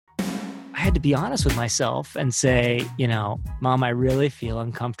had to be honest with myself and say, Mom, I really feel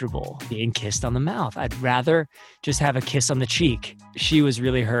uncomfortable being kissed on the mouth. I'd rather just have a kiss on the cheek. She was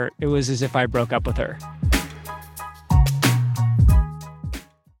really hurt. It was as if I broke up with her.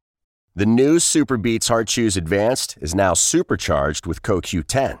 The new Super Beats Heart Chews Advanced is now supercharged with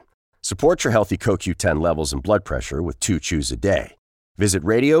CoQ10. Support your healthy CoQ10 levels and blood pressure with 2 chews a day. Visit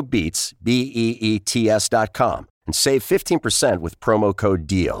RadioBeats, BEETS.com and save 15% with promo code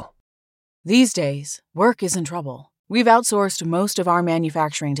DEAL. These days, work is in trouble. We've outsourced most of our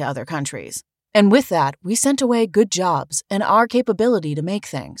manufacturing to other countries. And with that, we sent away good jobs and our capability to make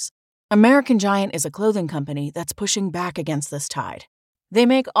things. American Giant is a clothing company that's pushing back against this tide. They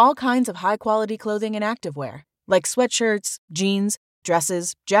make all kinds of high-quality clothing and activewear, like sweatshirts, jeans,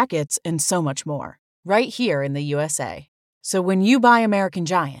 dresses, jackets, and so much more, right here in the USA. So when you buy American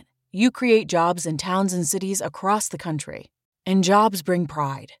Giant, you create jobs in towns and cities across the country. And jobs bring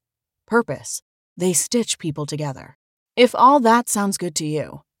pride, purpose. They stitch people together. If all that sounds good to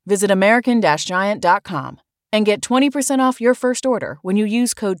you, visit American-Giant.com and get 20% off your first order when you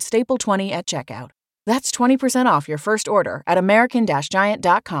use code STAPLE20 at checkout. That's 20% off your first order at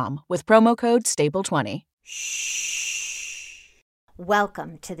American-Giant.com with promo code STAPLE20.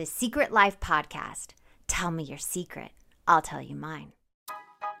 Welcome to the Secret Life Podcast. Tell me your secret. I'll tell you mine.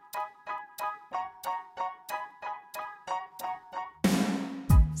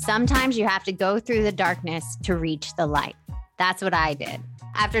 Sometimes you have to go through the darkness to reach the light. That's what I did.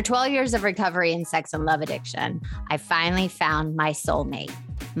 After 12 years of recovery in sex and love addiction, I finally found my soulmate,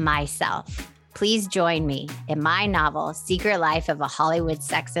 myself. Please join me in my novel, Secret Life of a Hollywood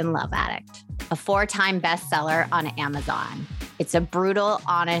Sex and Love Addict, a 4-time bestseller on Amazon. It's a brutal,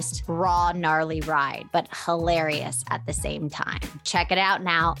 honest, raw, gnarly ride, but hilarious at the same time. Check it out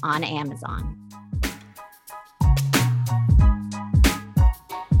now on Amazon.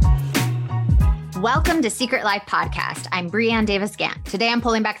 Welcome to Secret Life Podcast. I'm Breanne Davis-Gant. Today I'm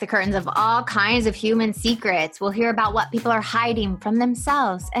pulling back the curtains of all kinds of human secrets. We'll hear about what people are hiding from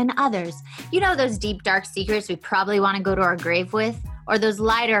themselves and others. You know those deep, dark secrets we probably want to go to our grave with? Or those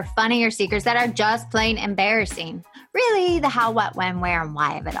lighter, funnier secrets that are just plain embarrassing? Really, the how, what, when, where, and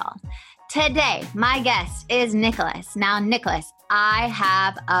why of it all. Today, my guest is Nicholas. Now, Nicholas, I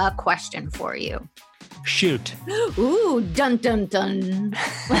have a question for you. Shoot. Ooh, dun, dun, dun.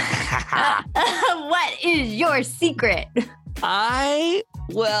 What is your secret?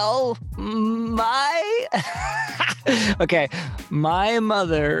 Okay, my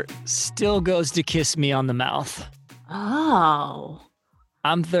mother still goes to kiss me on the mouth. Oh.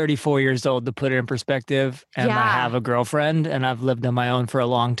 I'm 34 years old, to put it in perspective, and I have a girlfriend, and I've lived on my own for a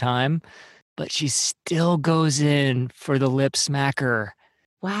long time, but she still goes in for the lip smacker.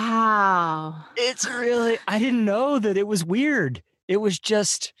 Wow. It's really, I didn't know that it was weird. It was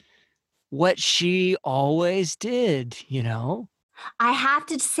just what she always did, I have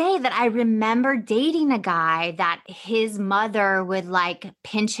to say that I remember dating a guy that his mother would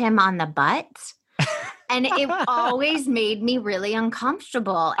pinch him on the butt. And it always made me really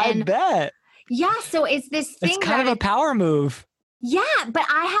uncomfortable. And I bet. Yeah, so it's this thing. It's kind of a power move. Yeah, but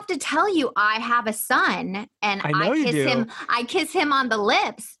I have to tell you, I have a son, and I kiss him on the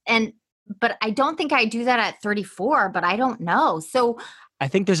lips, but I don't think I do that at 34, but I don't know. So I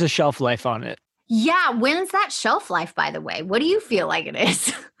think there's a shelf life on it. Yeah, when's that shelf life, by the way? What do you feel like it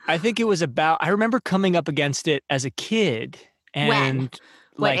is? I think it was I remember coming up against it as a kid. And when?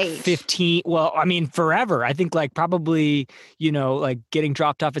 What age? 15. Well, I mean, forever. I think probably, getting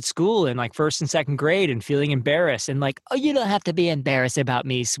dropped off at school in first and second grade and feeling embarrassed and oh, you don't have to be embarrassed about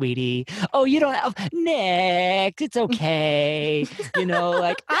me, sweetie. Oh, you don't have Nick. It's okay. I'm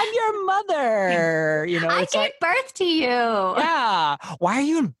your mother. I gave birth to you. Yeah. Why are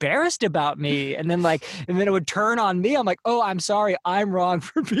you embarrassed about me? And then it would turn on me. I'm like, oh, I'm sorry. I'm wrong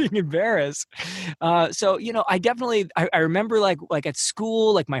for being embarrassed. So, I definitely, I remember at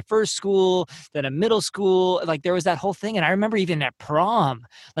school, my first school, then a middle school, there was that whole thing. And I remember even at prom,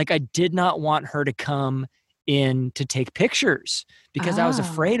 I did not want her to come in to take pictures because I was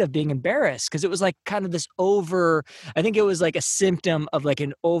afraid of being embarrassed, because it was kind of this I think it was a symptom of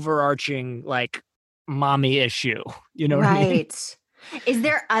an overarching mommy issue, what I mean? Is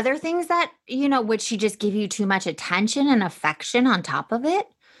there other things that, would she just give you too much attention and affection on top of it?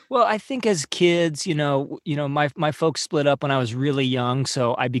 Well, I think as kids, my folks split up when I was really young,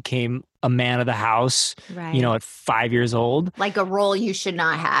 so I became a man of the house, Right. you know, at 5 years old. Like a role you should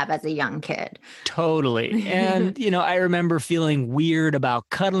not have as a young kid. Totally. And, you know, I remember feeling weird about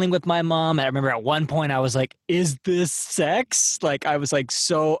cuddling with my mom. And I remember at one point I was like, is this sex? Like, I was like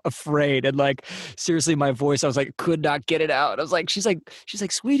so afraid. And like, seriously, my voice, I was like, could not get it out. I was like, she's like,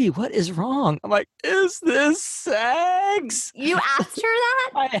 sweetie, what is wrong? I'm like, is this sex? You asked her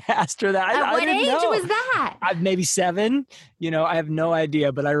that? I asked her that. At what didn't age know. was that? Maybe 7. You know, I have no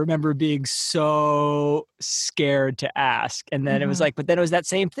idea, but I remember being so scared to ask. And then it was like, but then it was that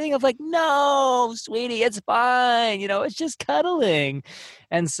same thing of like, no, sweetie, it's fine. You know, it's just cuddling.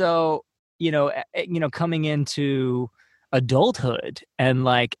 And so, you know, coming into adulthood and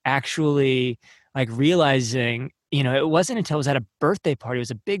like actually like realizing, you know, it wasn't until I was at a birthday party. It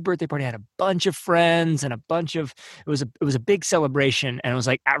was a big birthday party. I had a bunch of friends and it was a big celebration. And it was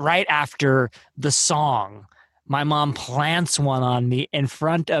like right after the song, my mom plants one on me in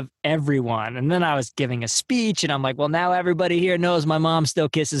front of everyone. And then I was giving a speech and I'm like, well, now everybody here knows my mom still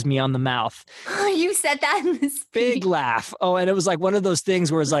kisses me on the mouth. You said that in the speech. Big laugh. Oh, and it was like one of those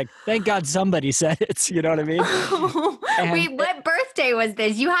things where it's like, thank God somebody said it. You know what I mean? Wait, what birthday was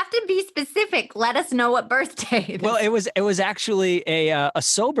this? You have to be specific. Let us know what birthday. Well, it was actually a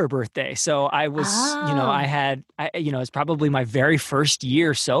sober birthday. So I was, you know, it's probably my very first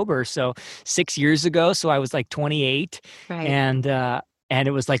year sober. So 6 years ago. So I was like 28. Right. And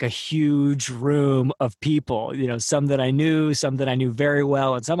it was like a huge room of people, you know, some that I knew very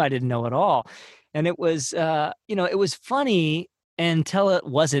well, and some I didn't know at all. And it was, you know, it was funny until it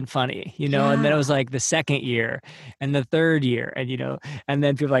wasn't funny, you know, and then it was like the second year and the third year and, you know, and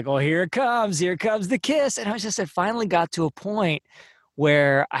then people were like, oh, here comes the kiss. And I was just, it finally got to a point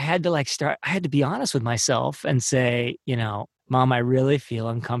where I had to be honest with myself and say, you know, Mom, I really feel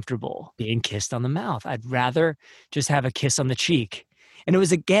uncomfortable being kissed on the mouth. I'd rather just have a kiss on the cheek. And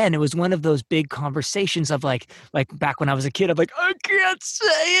it was one of those big conversations of like back when I was a kid, I'm like, I can't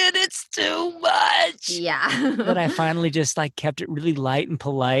say it. It's too much. Yeah. But I finally just like kept it really light and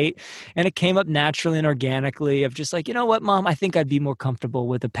polite. And it came up naturally and organically of just like, you know what, Mom, I think I'd be more comfortable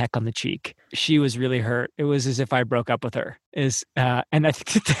with a peck on the cheek. She was really hurt. It was as if I broke up with her. And I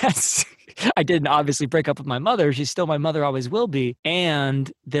think that's, I didn't obviously break up with my mother. She's still my mother, always will be.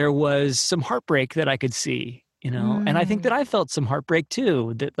 And there was some heartbreak that I could see. You know, and I think that I felt some heartbreak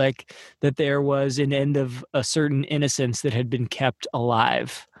too, that there was an end of a certain innocence that had been kept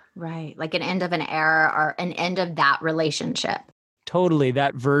alive. Right. Like an end of an era or an end of that relationship. Totally.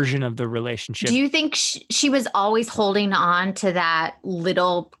 That version of the relationship. Do you think she was always holding on to that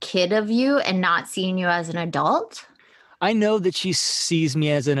little kid of you and not seeing you as an adult? I know that she sees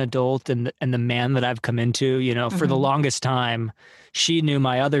me as an adult and the man that I've come into, you know, for the longest time. She knew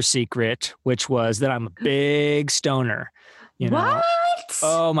my other secret, which was that I'm a big stoner. You know? What?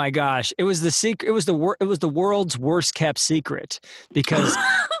 Oh my gosh. It was the secret. It was the world's worst kept secret because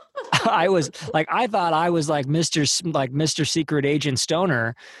I thought I was like Mr. Secret Agent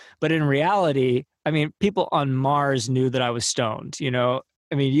Stoner, but in reality, I mean, people on Mars knew that I was stoned, you know?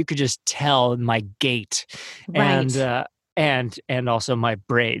 I mean, you could just tell my gait. Right. And also my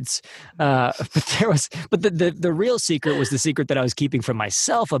braids. But the real secret was the secret that I was keeping from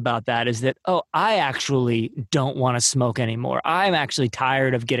myself about that is that, I actually don't want to smoke anymore. I'm actually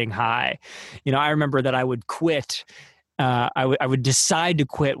tired of getting high. You know, I remember that I would quit. I would decide to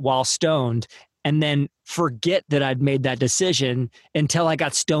quit while stoned and then forget that I'd made that decision until I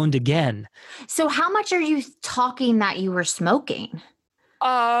got stoned again. So how much are you talking that you were smoking?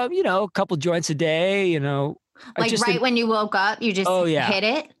 You know, a couple joints a day, you know. Like when you woke up, you just hit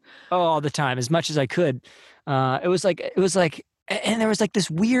it? Oh, all the time, as much as I could. It was like, and there was like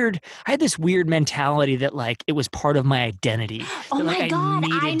I had this weird mentality that like it was part of my identity. Oh that, my God.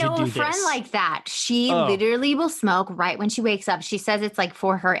 I know a friend like that. She literally will smoke right when she wakes up. She says it's like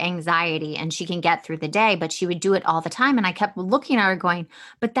for her anxiety and she can get through the day, but she would do it all the time. And I kept looking at her going,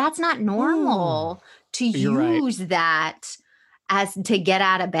 but that's not normal to use that as to get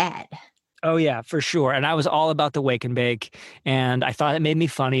out of bed. Oh, yeah, for sure. And I was all about the wake and bake. And I thought it made me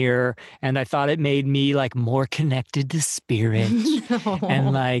funnier. And I thought it made me like more connected to spirit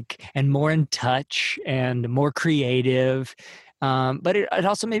and more in touch and more creative. But it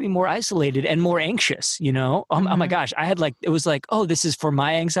also made me more isolated and more anxious, you know? Oh my gosh. It was like, oh, this is for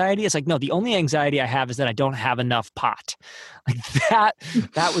my anxiety. It's like, no, the only anxiety I have is that I don't have enough pot. Like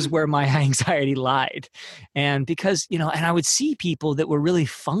that was where my anxiety lied. And because, you know, and I would see people that were really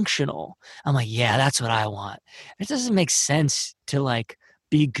functional. I'm like, yeah, that's what I want. It doesn't make sense to like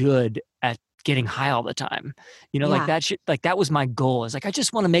be good at getting high all the time. You know, like that shit, like that was my goal. It's like, I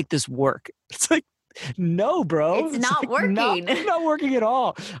just want to make this work. It's like, no, bro. It's not working. It's not working at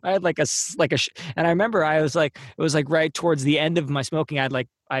all. I had and I remember it was like right towards the end of my smoking,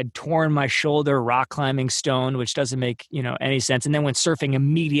 I'd torn my shoulder rock climbing stone, which doesn't make, any sense. And then went surfing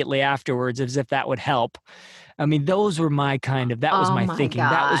immediately afterwards as if that would help. I mean, those were that was my thinking.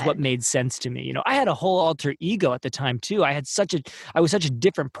 God. That was what made sense to me. I had a whole alter ego at the time too. I was such a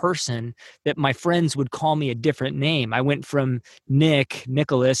different person that my friends would call me a different name. I went from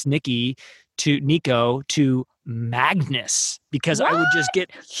Nicholas, Nicky, to Nico to Magnus because I would just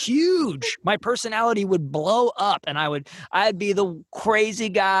get huge. My personality would blow up and I'd be the crazy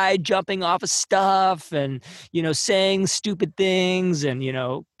guy jumping off of stuff and, saying stupid things and,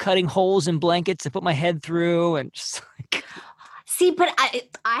 cutting holes in blankets to put my head through and just like. See, but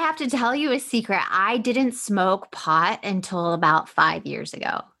I have to tell you a secret. I didn't smoke pot until about 5 years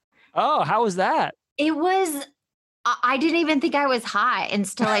ago. Oh, how was that? It was... I didn't even think I was high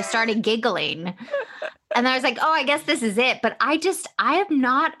until I started giggling. And I was like, oh, I guess this is it. But I've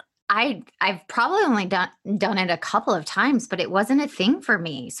probably only done it a couple of times, but it wasn't a thing for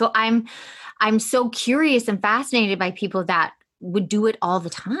me. So I'm so curious and fascinated by people that would do it all the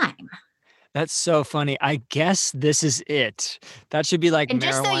time. That's so funny. I guess this is it. That should be like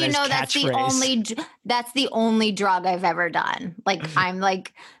marijuana's catchphrase. And just so you know, that's the only drug I've ever done. Like I'm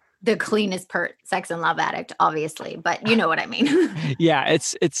like the cleanest sex and love addict, obviously, but you know what I mean. Yeah,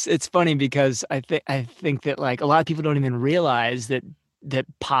 it's funny because I think that like a lot of people don't even realize that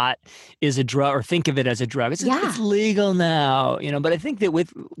pot is a drug or think of it as a drug. It's legal now, But I think that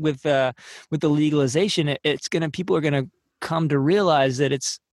with the legalization, people are gonna come to realize that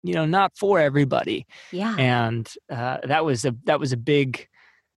it's not for everybody. Yeah, and that was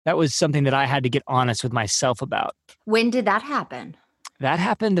something that I had to get honest with myself about. When did that happen? That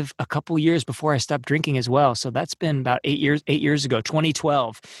happened a couple years before I stopped drinking as well. So that's been about 8 years ago,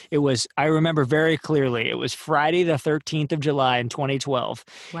 2012. I remember very clearly, it was Friday the 13th of July in 2012.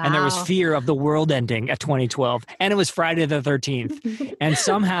 Wow. And there was fear of the world ending at 2012. And it was Friday the 13th. And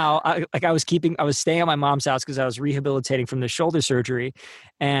somehow, I was staying at my mom's house because I was rehabilitating from the shoulder surgery.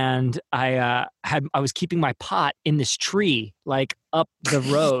 And I was keeping my pot in this tree, like up the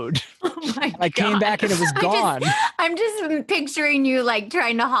road. Oh my God. I came back and it was gone. I'm just picturing you like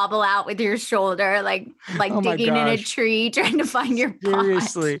trying to hobble out with your shoulder, like digging in a tree, trying to find your pot.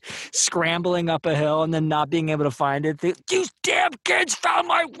 Seriously, scrambling up a hill and then not being able to find it. These damn kids found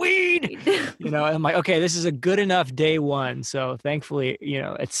my weed. I'm like, okay, this is a good enough day one. So thankfully,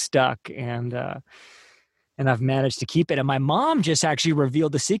 it's stuck and I've managed to keep it. And my mom just actually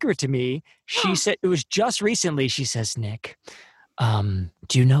revealed the secret to me. She said, it was just recently, she says, Nick,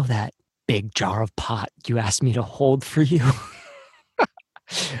 do you know that big jar of pot you asked me to hold for you?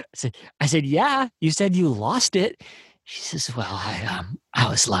 I said, yeah, you said you lost it. She says, well, I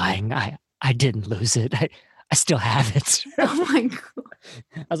was lying. I didn't lose it. I still have it. Oh my God.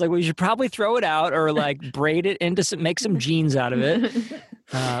 I was like, well, you should probably throw it out or like braid it into make some jeans out of it.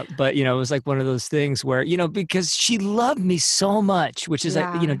 But, it was like one of those things where, because she loved me so much, which is,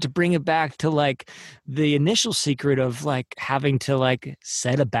 to bring it back to like the initial secret of like having to like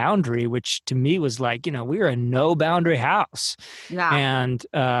set a boundary, which to me was like, we were a no boundary house. Yeah. And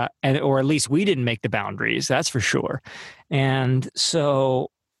or at least we didn't make the boundaries. That's for sure. And so,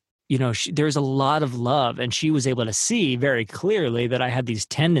 there's a lot of love and she was able to see very clearly that I had these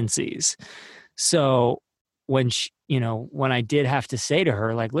tendencies. So when when I did have to say to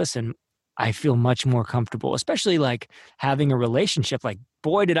her, like, listen, I feel much more comfortable, especially like having a relationship. Like,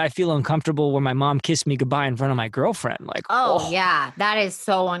 boy, did I feel uncomfortable when my mom kissed me goodbye in front of my girlfriend. Like, yeah, that is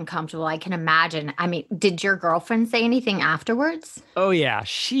so uncomfortable. I can imagine. I mean, did your girlfriend say anything afterwards? Oh yeah.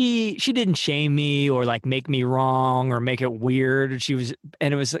 She didn't shame me or like make me wrong or make it weird.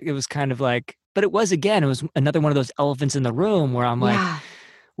 It was kind of like, but it was another one of those elephants in the room where I'm like,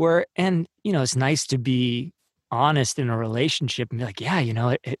 it's nice to be honest in a relationship and be like, yeah,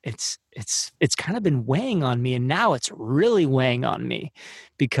 it's kind of been weighing on me and now it's really weighing on me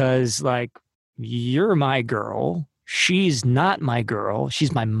because like you're my girl, she's not my girl,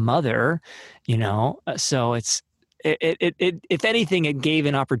 she's my mother, so it if anything, it gave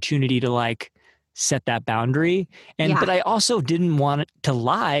an opportunity to like set that boundary. But I also didn't want to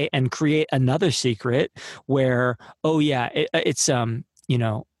lie and create another secret where,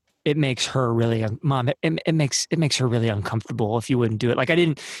 it makes her really, Mom, it makes her really uncomfortable if you wouldn't do it. Like I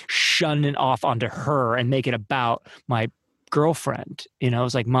didn't shun it off onto her and make it about my girlfriend. It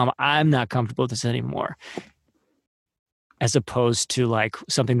was like, Mom, I'm not comfortable with this anymore. As opposed to like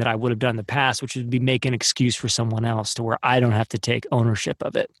something that I would have done in the past, which would be make an excuse for someone else to where I don't have to take ownership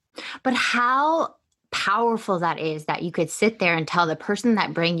of it. But how powerful that is, that you could sit there and tell the person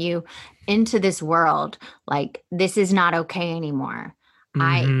that bring you into this world, like, this is not okay anymore.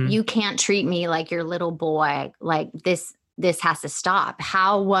 You can't treat me like your little boy. Like this has to stop.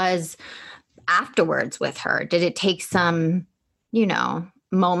 How was afterwards with her? Did it take some,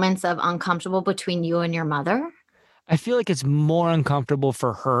 moments of uncomfortable between you and your mother? I feel like it's more uncomfortable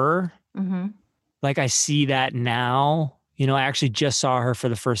for her. Mm-hmm. Like I see that now. I actually just saw her for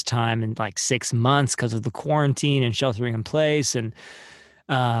the first time in like 6 months because of the quarantine and sheltering in place. And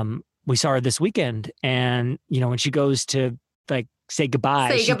we saw her this weekend. And, when she goes to like say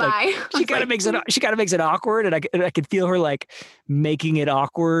goodbye, she kind of makes it awkward. And I could feel her like making it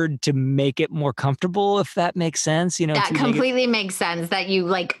awkward to make it more comfortable, if that makes sense. That completely makes sense, that you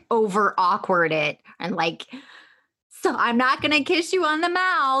like over awkward it and like, so I'm not going to kiss you on the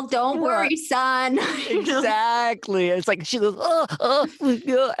mouth. Don't worry, son. Exactly. It's like she goes,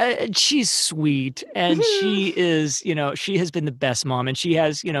 and she's sweet. And she is, she has been the best mom. And she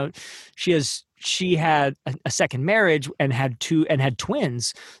has, she had a second marriage and had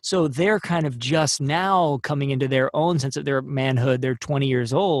twins. So they're kind of just now coming into their own sense of their manhood. They're 20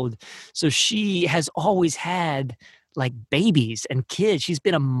 years old. So she has always had like babies and kids. She's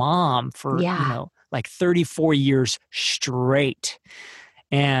been a mom for, like 34 years straight.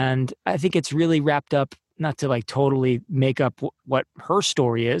 And I think it's really wrapped up, not to like totally make up what her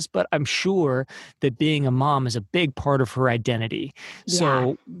story is, but I'm sure that being a mom is a big part of her identity. Yeah.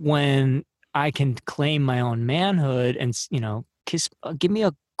 So when I can claim my own manhood and, give me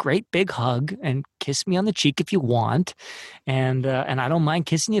a great big hug and kiss me on the cheek if you want. And I don't mind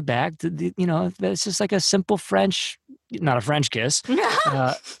kissing you back. It's just like a simple not a French kiss,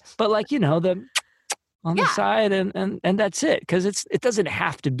 but like, the side and that's it. Cause it doesn't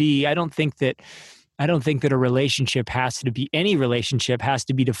have to be, I don't think that a relationship any relationship has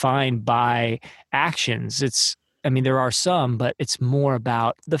to be defined by actions. There are some, but it's more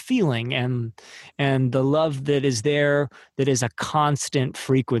about the feeling and the love that is there, that is a constant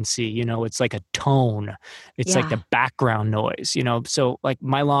frequency. It's like a tone. It's like the background noise, So like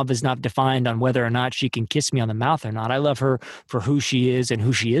my love is not defined on whether or not she can kiss me on the mouth or not. I love her for who she is and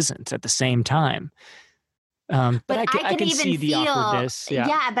who she isn't at the same time. But I can see the awkwardness.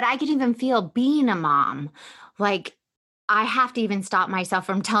 Yeah, but I can even feel being a mom. Like, I have to even stop myself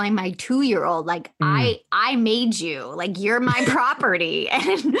from telling my 2-year-old, like, I made you, like, you're my property. And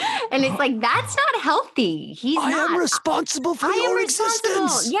it's like, that's not healthy. I am responsible for your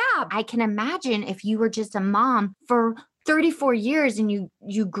existence. Yeah. I can imagine if you were just a mom for 34 years and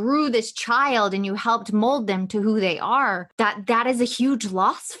you grew this child and you helped mold them to who they are, that is a huge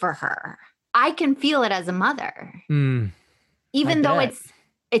loss for her. I can feel it as a mother, even though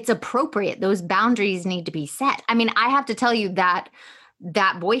it's appropriate. Those boundaries need to be set. I have to tell you that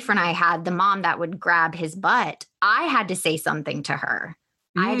boyfriend I had, the mom that would grab his butt, I had to say something to her.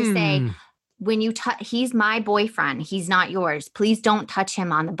 I had to say, when you he's my boyfriend, he's not yours. Please don't touch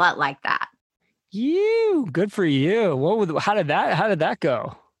him on the butt like that. Good for you. How did that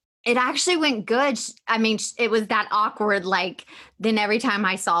go? It actually went good. It was that awkward, like, then every time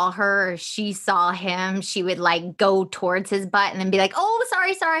I saw her, she saw him, she would like go towards his butt and then be like, oh,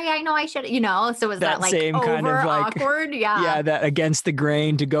 sorry. I know I should, so it was that like same over kind of like, awkward. Yeah. Yeah. That against the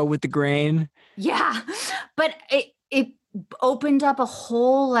grain, to go with the grain. Yeah. But it opened up a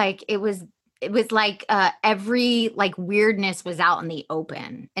whole, like, it was like every like weirdness was out in the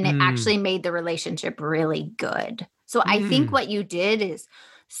open, and it actually made the relationship really good. So I think what you did is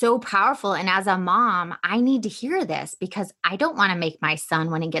so powerful. And as a mom, I need to hear this because I don't want to make my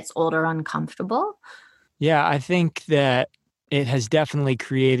son, when he gets older, uncomfortable. Yeah, I think that it has definitely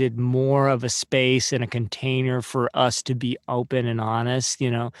created more of a space and a container for us to be open and honest.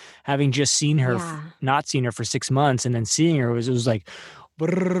 Having just seen her, not seen her for 6 months, and then seeing her, it was like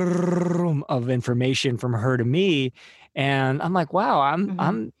of information from her to me. And I'm like, wow,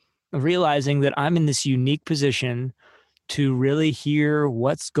 I'm realizing that I'm in this unique position to really hear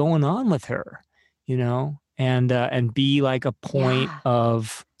what's going on with her, and be like a point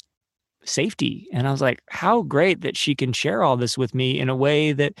of safety. And I was like, how great that she can share all this with me in a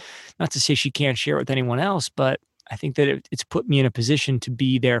way that, not to say she can't share it with anyone else, but I think that it's put me in a position to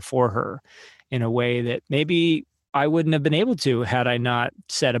be there for her in a way that maybe I wouldn't have been able to had I not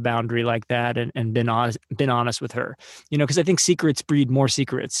set a boundary like that and been honest with her, because I think secrets breed more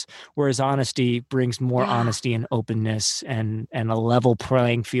secrets, whereas honesty brings more honesty and openness and a level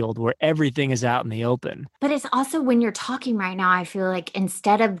playing field where everything is out in the open. But it's also, when you're talking right now, I feel like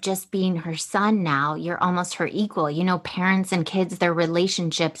instead of just being her son now, you're almost her equal. Parents and kids, their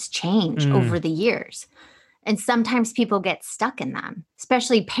relationships change over the years. And sometimes people get stuck in them,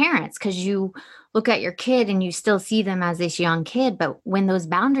 especially parents, because you look at your kid and you still see them as this young kid. But when those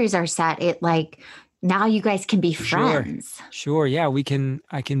boundaries are set, it like now you guys can be friends. Sure. Yeah.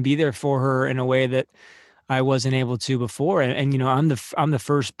 I can be there for her in a way that I wasn't able to before. And you know, I'm the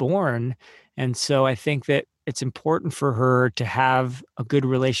firstborn. And so I think that it's important for her to have a good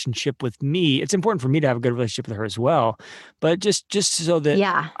relationship with me. It's important for me to have a good relationship with her as well. But just so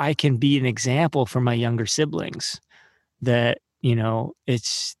that I can be an example for my younger siblings, that, you know,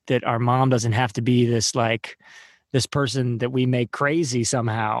 it's that our mom doesn't have to be this person that we make crazy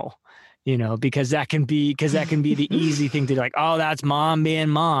somehow, you know, because that can be the easy thing to do, like, oh, that's mom being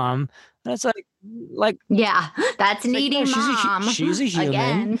mom. That's like yeah, that's needy like, no, mom. She's a human.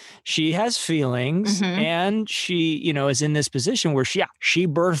 Again. She has feelings, and she, you know, is in this position where she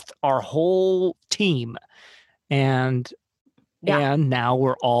birthed our whole team, and now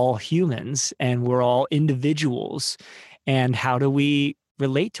we're all humans and we're all individuals. And how do we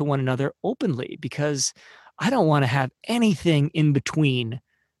relate to one another openly? Because I don't want to have anything in between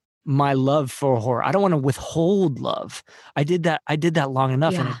my love for her. I don't want to withhold love. I did that long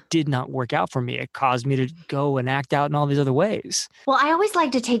enough, and it did not work out for me. It caused me to go and act out in all these other ways. Well, I always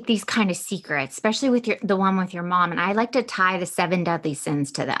like to take these kind of secrets, especially with the one with your mom, and I like to tie the 7 deadly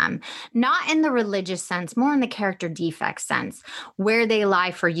sins to them, not in the religious sense, more in the character defect sense, where they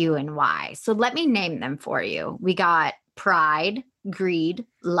lie for you and why. So let me name them for you. We got pride, greed,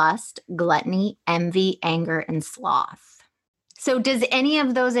 lust, gluttony, envy, anger, and sloth. So does any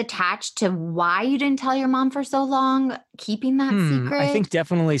of those attach to why you didn't tell your mom for so long, keeping that secret? I think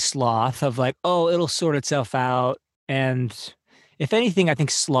definitely sloth, of like, oh, it'll sort itself out. And if anything, I think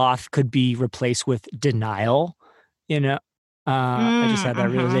sloth could be replaced with denial. You know, I just had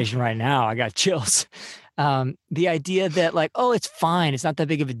that realization right now. I got chills. The idea that like, oh, it's fine. It's not that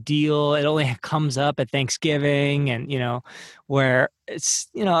big of a deal. It only comes up at Thanksgiving, and, you know, where it's,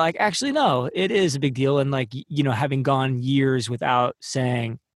 you know, like, actually, no, it is a big deal. And like, you know, having gone years without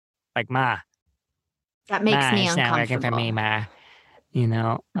saying like, Ma, that makes me it's not working for me, Ma, you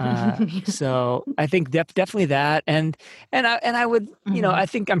know? So I think definitely that. And I would, you know, I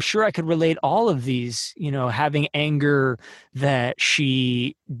think I'm sure I could relate all of these, you know, having anger that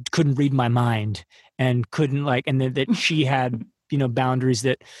she couldn't read my mind and couldn't like, and that she had, you know, boundaries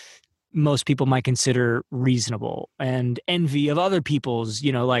that most people might consider reasonable, and envy of other people's,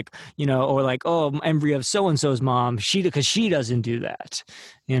 you know, like, you know, or like, oh, envy of so-and-so's mom, because she doesn't do that,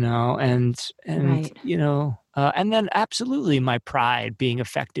 you know, and right. You know, and then absolutely my pride being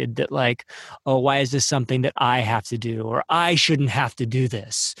affected, that like, oh, why is this something that I have to do, or I shouldn't have to do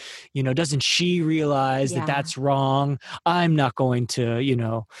this? You know, doesn't she realize that that's wrong? I'm not going to, you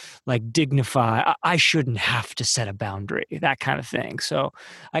know, like dignify. I shouldn't have to set a boundary, that kind of thing. So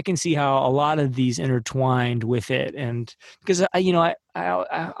I can see how a lot of these intertwined with it. And because, you know,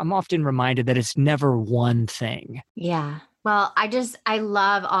 I'm often reminded that it's never one thing. Yeah. Well, I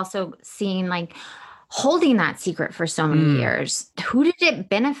love also seeing like holding that secret for so many years. Who did it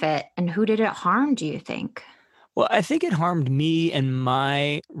benefit and who did it harm, do you think? Well, I think it harmed me and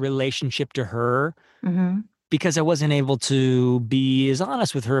my relationship to her, because I wasn't able to be as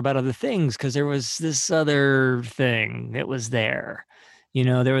honest with her about other things, because there was this other thing that was there. You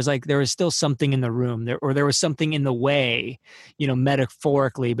know, there was still something in the room there, or there was something in the way, you know,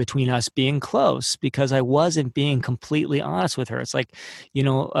 metaphorically, between us being close, because I wasn't being completely honest with her. It's like, you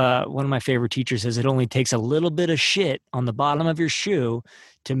know, one of my favorite teachers says, it only takes a little bit of shit on the bottom of your shoe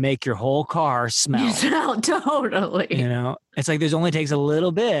to make your whole car smell. You smell, totally. You know, it's like there's only takes a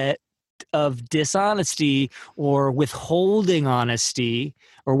little bit of dishonesty or withholding honesty,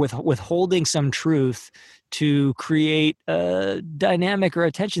 or withholding some truth, to create a dynamic or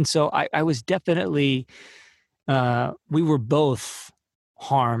a tension. So I was definitely, we were both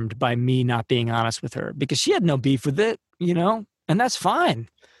harmed by me not being honest with her, because she had no beef with it, you know, and that's fine.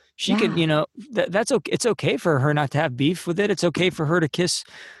 She could, you know, that's okay. It's okay for her not to have beef with it. It's okay for her to kiss.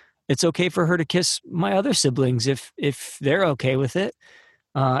 It's okay for her to kiss my other siblings if they're okay with it.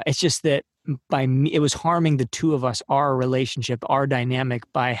 It's just that by me, it was harming the two of us, our relationship, our dynamic,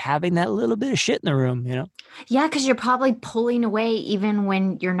 by having that little bit of shit in the room, you know? Yeah, because you're probably pulling away even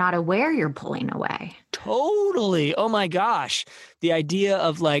when you're not aware you're pulling away. Totally. Oh my gosh. The idea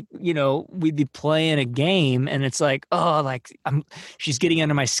of like, you know, we'd be playing a game and it's like, oh, like she's getting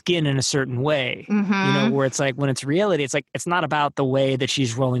under my skin in a certain way, you know, where it's like, when it's reality, it's like, it's not about the way that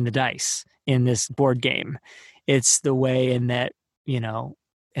she's rolling the dice in this board game. It's the way in that, you know,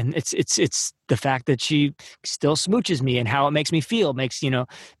 and it's the fact that she still smooches me and how it makes me feel makes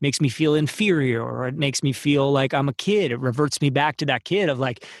me feel inferior, or it makes me feel like I'm a kid. It reverts me back to that kid of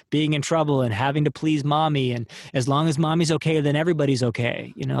like being in trouble and having to please mommy, and as long as mommy's okay, then everybody's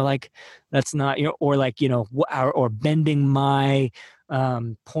okay. Like that's not, or like, or bending my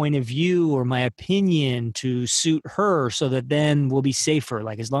point of view or my opinion to suit her so that then we'll be safer.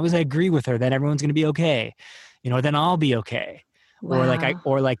 Like as long as I agree with her, then everyone's going to be okay. Then I'll be okay. Wow.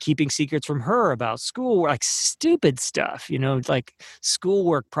 Or like keeping secrets from her about school, like stupid stuff, like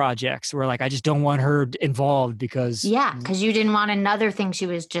schoolwork projects where like I just don't want her involved because you didn't want another thing she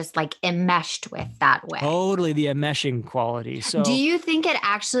was just like enmeshed with that way. Totally, the enmeshing quality. So do you think it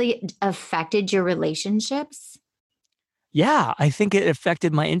actually affected your relationships? Yeah, I think it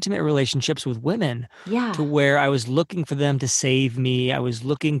affected my intimate relationships with women. Yeah. To where I was looking for them to save me. I was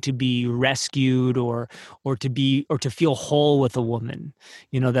looking to be rescued or to feel whole with a woman.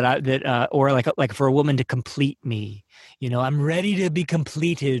 Or like for a woman to complete me. I'm ready to be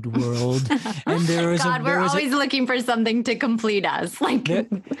completed, world. And we're always looking for something to complete us. Like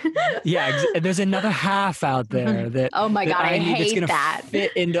there's another half out there that oh my God, I hate gonna that.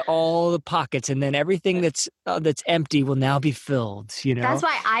 Fit into all the pockets, and then everything that's empty will now be filled. That's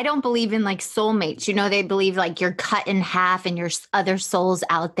why I don't believe in like soulmates. They believe like you're cut in half and your other soul's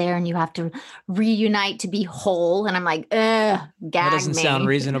out there, and you have to reunite to be whole. And I'm like, gag that doesn't me. sound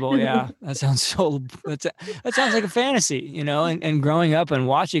reasonable. Yeah, that sounds that sounds like a fantasy. And growing up and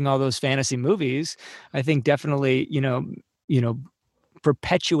watching all those fantasy movies, I think definitely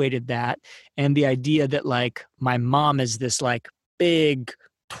perpetuated that, and the idea that like my mom is this like big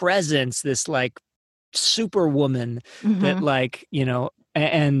presence, this like superwoman that like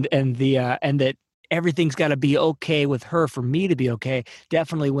and that everything's got to be okay with her for me to be okay,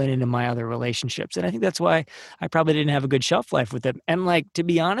 definitely went into my other relationships. And I think that's why I probably didn't have a good shelf life with them. And like, to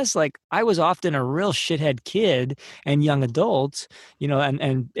be honest, like I was often a real shithead kid and young adult,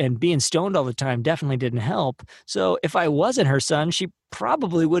 and being stoned all the time definitely didn't help. So if I wasn't her son, she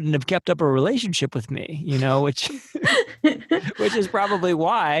probably wouldn't have kept up a relationship with me, which which is probably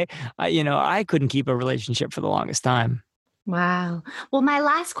why I couldn't keep a relationship for the longest time. Wow. Well, my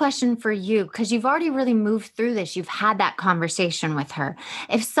last question for you, because you've already really moved through this, you've had that conversation with her.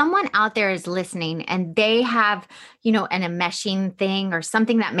 If someone out there is listening and they have, an enmeshing thing or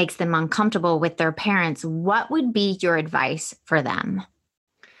something that makes them uncomfortable with their parents, what would be your advice for them?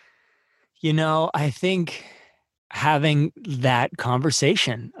 I think having that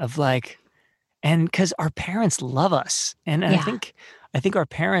conversation of like, and because our parents love us. And I think our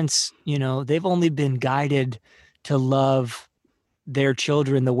parents, they've only been guided to love their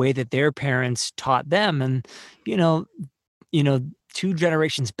children the way that their parents taught them. And, 2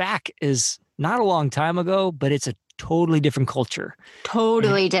 generations back is not a long time ago, but it's a totally different culture.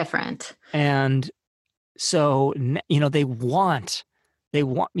 Totally different. And so, they want,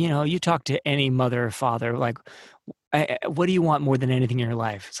 you talk to any mother or father, like, what do you want more than anything in your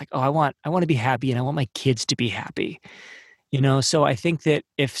life? It's like, I want to be happy, and I want my kids to be happy. So I think that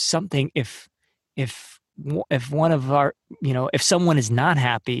if one of our, if someone is not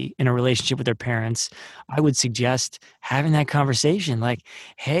happy in a relationship with their parents, I would suggest having that conversation. Like,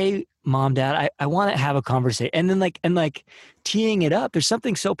 hey, mom, dad, I want to have a conversation. And then teeing it up. There's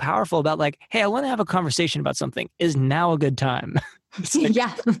something so powerful about like, hey, I want to have a conversation about something. Is now a good time? It's like,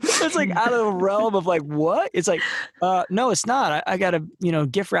 it's like out of the realm of like, what? It's like, no, it's not. I got to,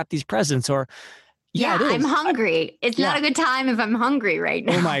 gift wrap these presents, or yeah, I'm hungry. It's not a good time if I'm hungry right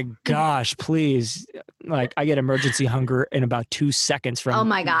now. Oh my gosh, please. Like I get emergency hunger in about 2 seconds from. Oh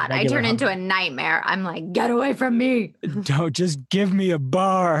my God. I turn into a nightmare. I'm like, get away from me. Don't just give me a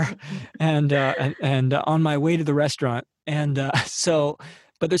bar and on my way to the restaurant. And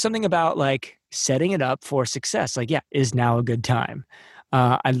but there's something about like setting it up for success. Like, is now a good time?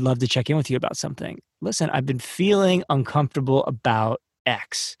 I'd love to check in with you about something. Listen, I've been feeling uncomfortable about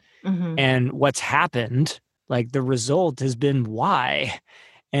X. Mm-hmm. And what's happened, like the result has been Y.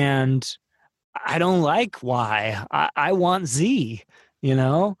 And I don't like Y. I want Z,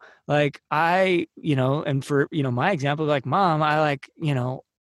 like and for, my example, like mom, I like,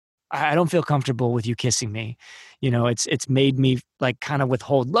 I don't feel comfortable with you kissing me. It's made me like kind of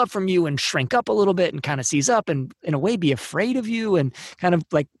withhold love from you and shrink up a little bit and kind of seize up and in a way be afraid of you and kind of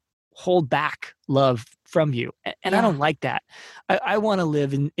like hold back love from you. And I don't like that. I want to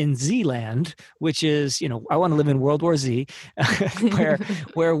live in Z land, which is, I want to live in World War Z,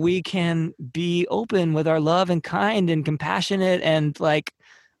 where we can be open with our love and kind and compassionate and like,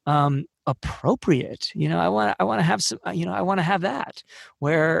 appropriate. I want to have some, I want to have that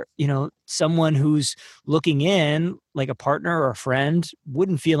where, someone who's looking in, like a partner or a friend,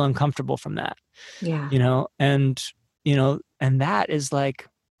 wouldn't feel uncomfortable from that. Yeah. And that is like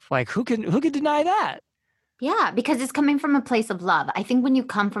who could deny that? Yeah, because it's coming from a place of love. I think when you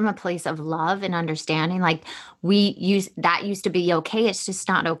come from a place of love and understanding, like that used to be okay. It's just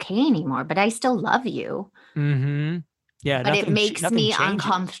not okay anymore, but I still love you. Mm-hmm. Yeah. But it makes me changes.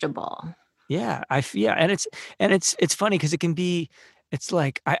 uncomfortable. Yeah. And it's funny because it's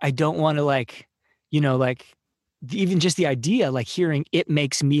like, I don't want to like, even just the idea, like hearing it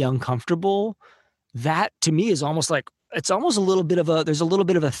makes me uncomfortable. That to me is almost like, it's almost there's a little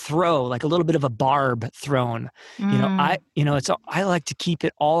bit of a throw, like a little bit of a barb thrown. I like to keep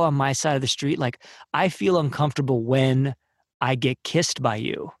it all on my side of the street. Like I feel uncomfortable when I get kissed by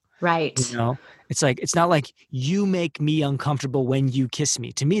you. Right. It's like, it's not like you make me uncomfortable when you kiss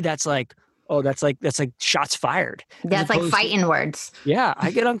me. To me, that's like, oh, that's like shots fired. That's like fighting words. Yeah.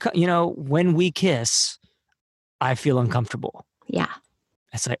 I get when we kiss, I feel uncomfortable. Yeah.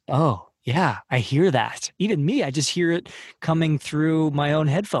 It's like, oh, yeah, I hear that. Even me, I just hear it coming through my own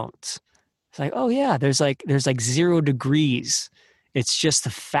headphones. It's like, oh yeah, there's like 0 degrees. It's just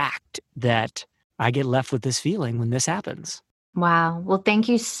the fact that I get left with this feeling when this happens. Wow. Well, thank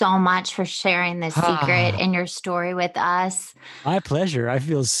you so much for sharing this secret and your story with us. My pleasure. I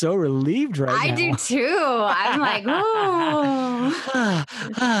feel so relieved right now. I do too. I'm like, oh.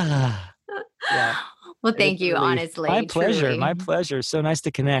 Yeah. Well, thank you, honestly. My pleasure. Truly. My pleasure. So nice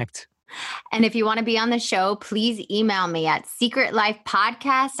to connect. And if you want to be on the show, please email me at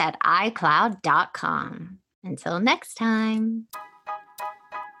secretlifepodcast@icloud.com. Until next time.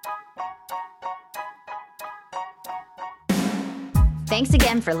 Thanks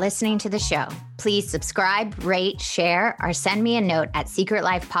again for listening to the show. Please subscribe, rate, share, or send me a note at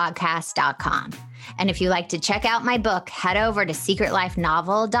secretlifepodcast.com. And if you'd like to check out my book, head over to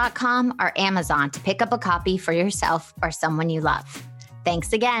secretlifenovel.com or Amazon to pick up a copy for yourself or someone you love.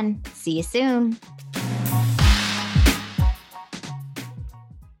 Thanks again. See you soon.